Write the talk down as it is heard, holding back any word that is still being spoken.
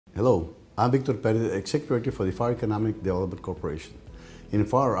Hello, I'm Victor Perez, Executive Director for the Pharr Economic Development Corporation. In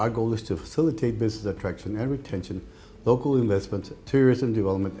Pharr, our goal is to facilitate business attraction and retention, local investment, tourism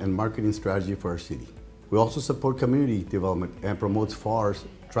development, and marketing strategy for our city. We also support community development and promotes Pharr's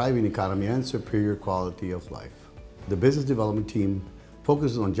thriving economy and superior quality of life. The business development team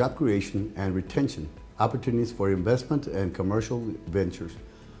focuses on job creation and retention, opportunities for investment and commercial ventures.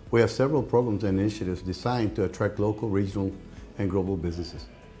 We have several programs and initiatives designed to attract local, regional, and global businesses.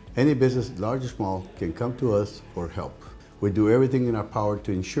 Any business, large or small, can come to us for help. We do everything in our power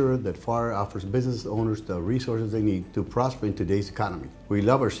to ensure that Pharr offers business owners the resources they need to prosper in today's economy. We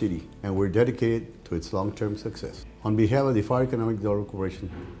love our city and we're dedicated to its long-term success. On behalf of the Pharr Economic Development Corporation,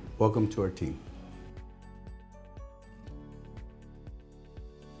 welcome to our team.